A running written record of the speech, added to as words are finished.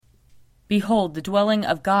Behold, the dwelling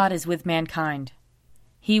of God is with mankind.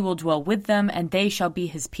 He will dwell with them, and they shall be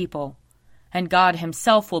his people. And God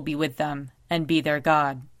himself will be with them, and be their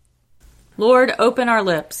God. Lord, open our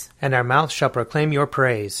lips, and our mouth shall proclaim your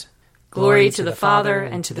praise. Glory to the Father,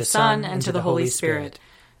 and to the Son, and to the Holy Spirit,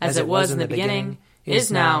 as it was in the beginning,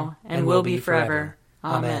 is now, and will be forever.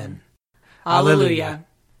 Amen. Alleluia.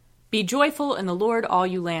 Be joyful in the Lord, all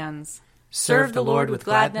you lands. Serve the Lord with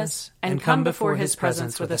gladness, and come before his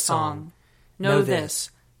presence with a song. Know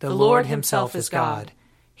this, the Lord himself is God.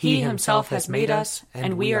 He himself has made us,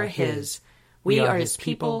 and we are his. We are his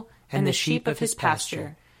people, and the sheep of his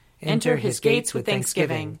pasture. Enter his gates with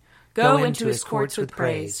thanksgiving. Go into his courts with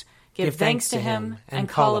praise. Give thanks to him, and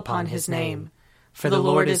call upon his name. For the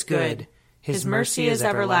Lord is good. His mercy is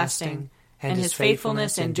everlasting, and his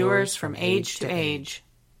faithfulness endures from age to age.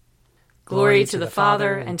 Glory to the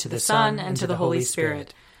Father, and to the Son, and to the Holy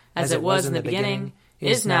Spirit, as it was in the beginning,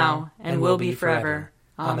 is now, and will be forever.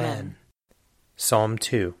 Amen. Psalm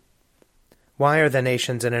 2. Why are the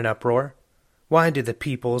nations in an uproar? Why do the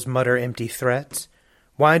peoples mutter empty threats?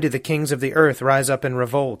 Why do the kings of the earth rise up in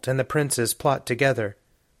revolt, and the princes plot together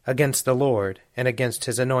against the Lord and against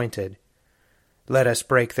his anointed? Let us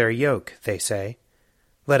break their yoke, they say.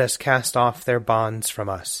 Let us cast off their bonds from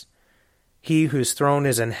us. He whose throne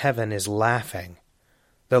is in heaven is laughing.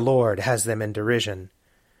 The Lord has them in derision.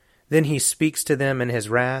 Then he speaks to them in his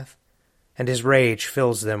wrath, and his rage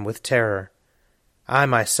fills them with terror. I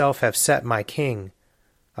myself have set my king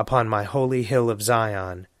upon my holy hill of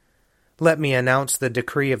Zion. Let me announce the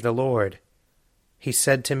decree of the Lord. He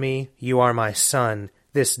said to me, You are my son,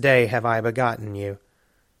 this day have I begotten you.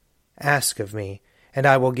 Ask of me, and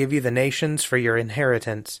I will give you the nations for your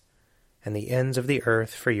inheritance, and the ends of the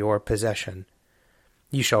earth for your possession.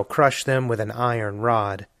 You shall crush them with an iron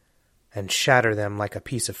rod, and shatter them like a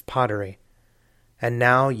piece of pottery. And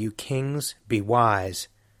now, you kings, be wise.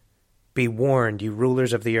 Be warned, you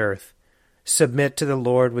rulers of the earth. Submit to the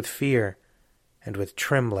Lord with fear, and with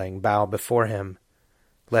trembling bow before him,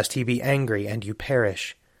 lest he be angry and you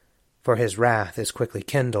perish, for his wrath is quickly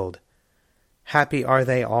kindled. Happy are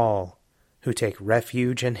they all who take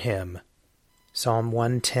refuge in him. Psalm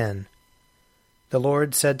 110. The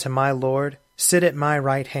Lord said to my Lord, Sit at my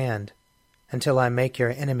right hand, until I make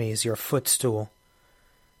your enemies your footstool.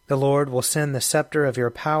 The Lord will send the scepter of your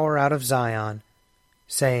power out of Zion,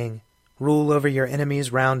 saying, Rule over your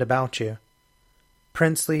enemies round about you.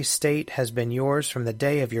 Princely state has been yours from the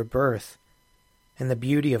day of your birth. In the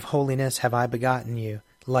beauty of holiness have I begotten you,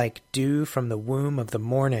 like dew from the womb of the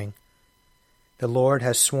morning. The Lord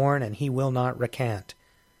has sworn, and he will not recant.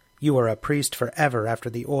 You are a priest forever after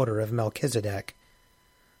the order of Melchizedek.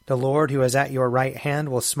 The Lord who is at your right hand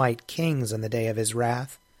will smite kings in the day of his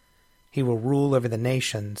wrath. He will rule over the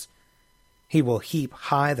nations. He will heap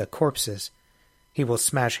high the corpses. He will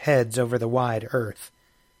smash heads over the wide earth.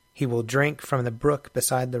 He will drink from the brook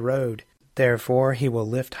beside the road. Therefore he will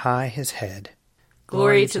lift high his head.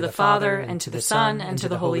 Glory to the Father, and to the Son, and to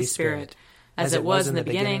the Holy Spirit, as it was in the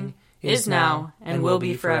beginning, is now, and will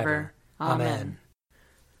be forever. Amen.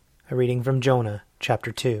 A reading from Jonah,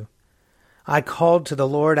 chapter 2. I called to the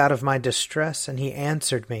Lord out of my distress, and he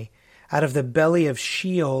answered me. Out of the belly of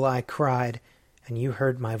Sheol I cried, and you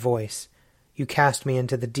heard my voice. You cast me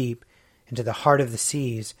into the deep, into the heart of the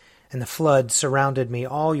seas, and the flood surrounded me.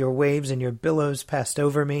 All your waves and your billows passed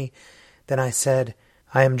over me. Then I said,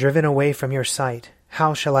 I am driven away from your sight.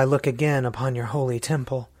 How shall I look again upon your holy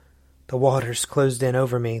temple? The waters closed in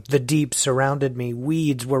over me. The deep surrounded me.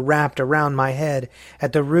 Weeds were wrapped around my head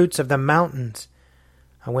at the roots of the mountains.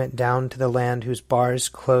 I went down to the land whose bars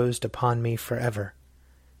closed upon me forever.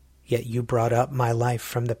 Yet you brought up my life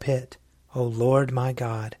from the pit, O Lord my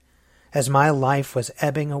God. As my life was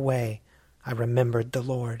ebbing away, I remembered the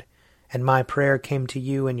Lord, and my prayer came to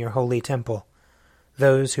you in your holy temple.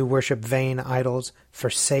 Those who worship vain idols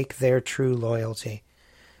forsake their true loyalty.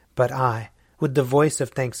 But I, with the voice of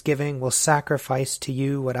thanksgiving, will sacrifice to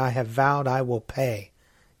you what I have vowed I will pay.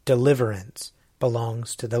 Deliverance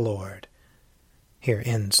belongs to the Lord. Here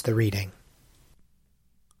ends the reading.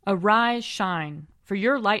 Arise, shine, for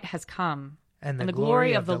your light has come, and the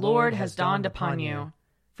glory of the Lord has dawned upon you.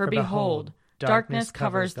 For behold, darkness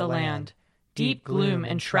covers the land, deep gloom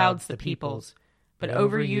enshrouds the peoples. But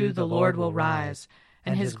over you the Lord will rise,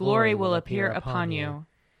 and his glory will appear upon you.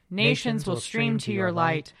 Nations will stream to your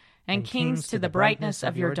light, and kings to the brightness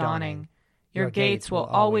of your dawning. Your gates will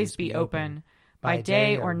always be open. By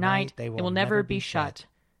day or night they will never be shut.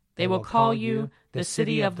 They will call you the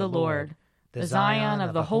city of the Lord, the Zion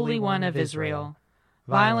of the Holy One of Israel.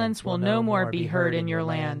 Violence will no more be heard in your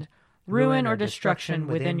land, ruin or destruction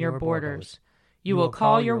within your borders. You will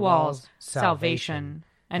call your walls salvation,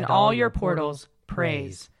 and all your portals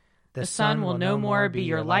praise. The sun will no more be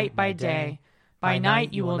your light by day. By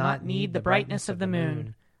night you will not need the brightness of the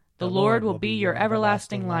moon. The Lord will be your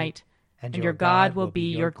everlasting light, and your God will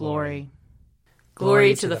be your glory.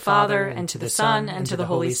 Glory to the Father, and to the Son, and to the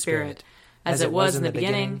Holy Spirit, as it was in the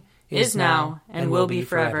beginning, is now, and will be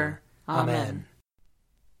forever. Amen.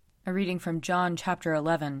 A reading from John chapter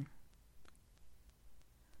 11.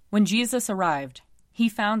 When Jesus arrived, he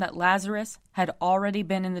found that Lazarus had already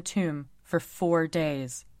been in the tomb for 4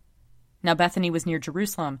 days. Now Bethany was near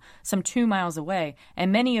Jerusalem, some 2 miles away,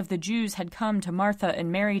 and many of the Jews had come to Martha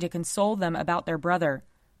and Mary to console them about their brother.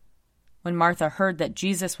 When Martha heard that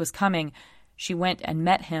Jesus was coming, she went and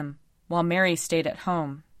met him, while Mary stayed at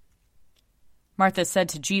home. Martha said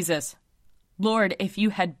to Jesus, "Lord, if you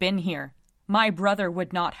had been here, my brother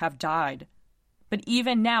would not have died. But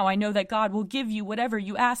even now I know that God will give you whatever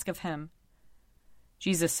you ask of him."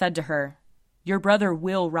 Jesus said to her, "Your brother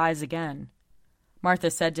will rise again."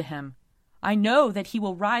 Martha said to him, "I know that he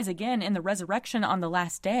will rise again in the resurrection on the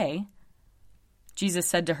last day." Jesus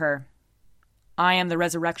said to her, "I am the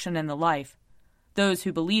resurrection and the life. Those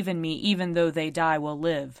who believe in me, even though they die, will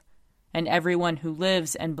live, and everyone who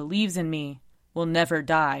lives and believes in me will never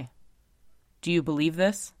die. Do you believe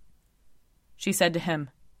this?" She said to him,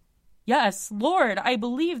 "Yes, Lord, I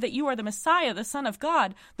believe that you are the Messiah, the Son of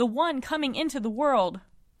God, the one coming into the world."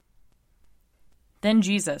 Then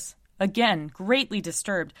Jesus, again greatly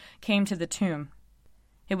disturbed, came to the tomb.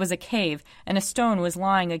 It was a cave, and a stone was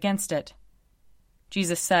lying against it.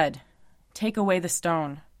 Jesus said, "Take away the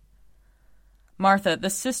stone." Martha, the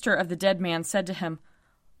sister of the dead man, said to him,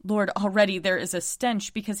 "Lord, already there is a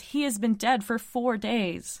stench, because he has been dead for 4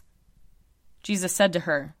 days." Jesus said to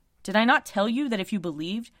her, "Did I not tell you that if you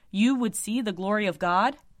believed, you would see the glory of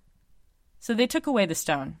God?" So they took away the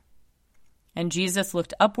stone. And Jesus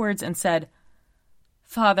looked upwards and said,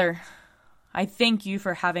 "Father, I thank you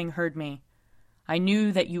for having heard me. I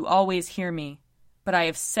knew that you always hear me, but I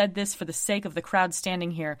have said this for the sake of the crowd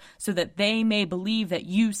standing here, so that they may believe that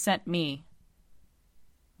you sent me."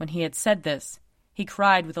 When he had said this, he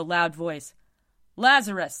cried with a loud voice,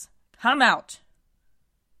 "Lazarus, come out!"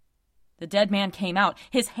 The dead man came out,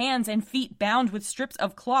 his hands and feet bound with strips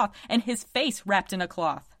of cloth, and his face wrapped in a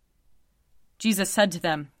cloth. Jesus said to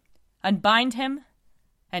them, "Unbind him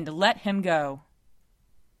and let him go."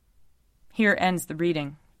 Here ends the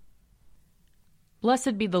reading.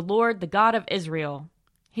 Blessed be the Lord, the God of Israel.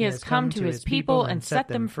 He has come to his people and set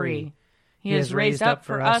them free. He has raised up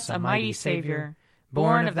for us a mighty Savior,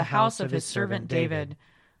 born of the house of his servant David.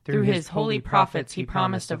 Through his holy prophets he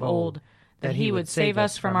promised of old that he would save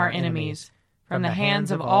us from our enemies, from the hands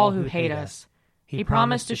of all who hate us. He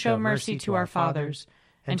promised to show mercy to our fathers,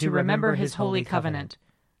 and to remember his holy covenant.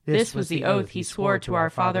 This was the oath he swore to our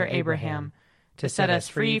father Abraham, to set us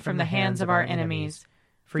free from the hands of our enemies,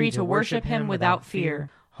 free to worship him without fear,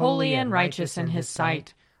 holy and righteous in his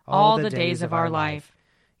sight, all the days of our life.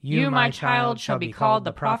 You, my child, shall be called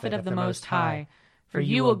the prophet of the Most High, for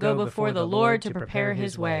you will go before the Lord to prepare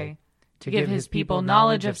his way, to give his people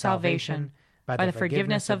knowledge of salvation by the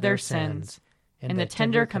forgiveness of their sins. In the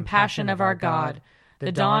tender compassion of our God,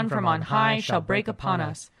 the dawn from on high shall break upon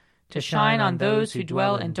us, to shine on those who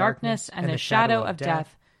dwell in darkness and the shadow of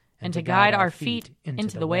death, and to guide our feet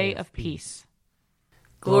into the way of peace.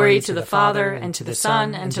 Glory to the Father, and to the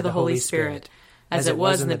Son, and to the Holy Spirit, as it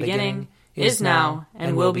was in the beginning, is now,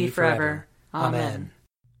 and will be forever. Amen.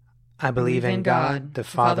 I believe in God, the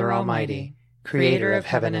Father Almighty, creator of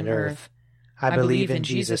heaven and earth. I believe in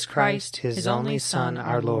Jesus Christ, his only Son,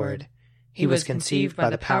 our Lord. He was conceived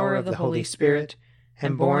by the power of the Holy Spirit,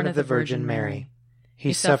 and born of the Virgin Mary.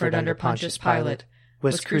 He suffered under Pontius Pilate,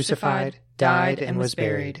 was crucified, died, and was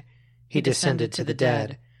buried. He descended to the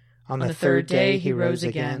dead. On the 3rd day he rose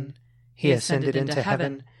again. He ascended into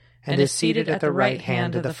heaven, and is seated at the right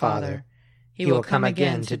hand of the Father. He will come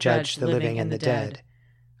again to judge the living and the dead.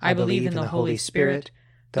 I believe in the Holy Spirit,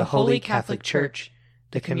 the Holy Catholic Church,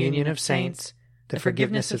 the communion of saints, the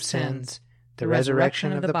forgiveness of sins, the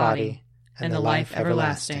resurrection of the body, and the life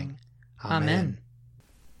everlasting. Amen.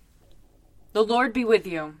 The Lord be with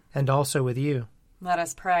you. And also with you. Let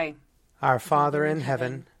us pray. Our Father in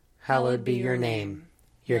heaven, hallowed be your name.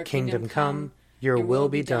 Your kingdom come, your will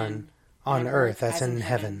be done, on earth as in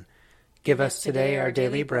heaven. Give us today our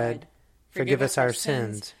daily bread. Forgive us our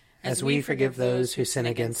sins, as we forgive those who sin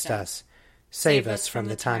against us. Save us from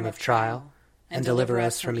the time of trial, and deliver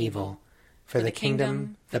us from evil. For the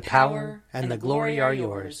kingdom, the power, and the glory are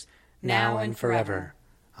yours, now and forever.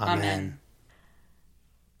 Amen.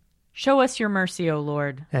 Show us your mercy, O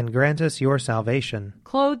Lord. And grant us your salvation.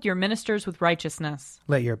 Clothe your ministers with righteousness.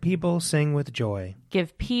 Let your people sing with joy.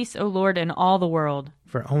 Give peace, O Lord, in all the world.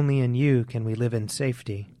 For only in you can we live in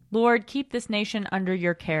safety. Lord, keep this nation under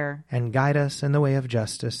your care. And guide us in the way of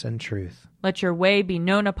justice and truth. Let your way be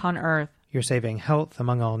known upon earth. Your saving health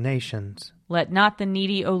among all nations. Let not the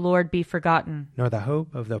needy, O Lord, be forgotten. Nor the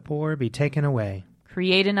hope of the poor be taken away.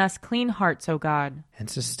 Create in us clean hearts, O God. And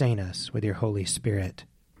sustain us with your Holy Spirit.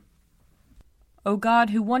 O God,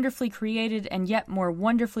 who wonderfully created and yet more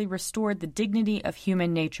wonderfully restored the dignity of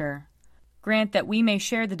human nature, grant that we may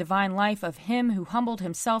share the divine life of him who humbled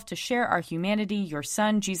himself to share our humanity, your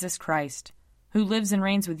Son, Jesus Christ, who lives and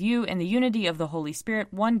reigns with you in the unity of the Holy Spirit,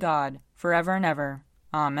 one God, forever and ever.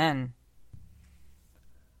 Amen.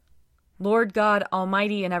 Lord God,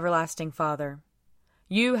 almighty and everlasting Father,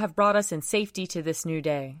 you have brought us in safety to this new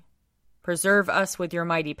day. Preserve us with your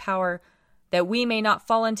mighty power, that we may not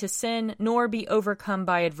fall into sin nor be overcome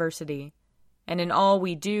by adversity. And in all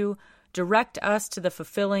we do, direct us to the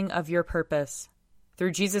fulfilling of your purpose.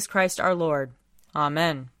 Through Jesus Christ our Lord.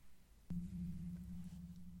 Amen.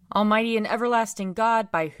 Almighty and everlasting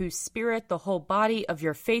God, by whose Spirit the whole body of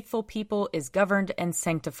your faithful people is governed and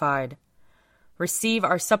sanctified, receive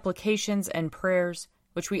our supplications and prayers,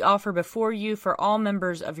 which we offer before you for all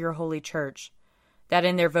members of your holy church, that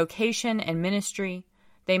in their vocation and ministry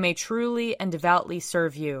they may truly and devoutly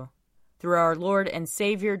serve you. Through our Lord and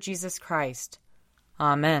Savior, Jesus Christ.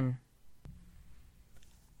 Amen.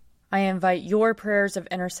 I invite your prayers of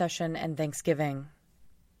intercession and thanksgiving.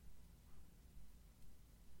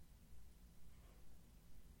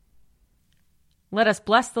 Let us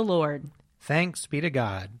bless the Lord. Thanks be to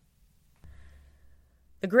God.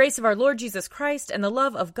 The grace of our Lord Jesus Christ and the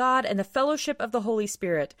love of God and the fellowship of the Holy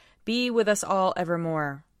Spirit be with us all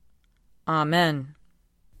evermore. Amen.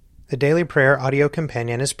 The Daily Prayer audio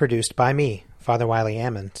companion is produced by me, Father Wiley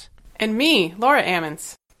Ammons. And me, Laura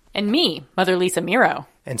Ammons. And me, Mother Lisa Miro.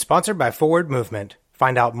 And sponsored by Forward Movement.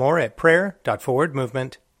 Find out more at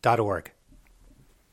prayer.forwardmovement.org.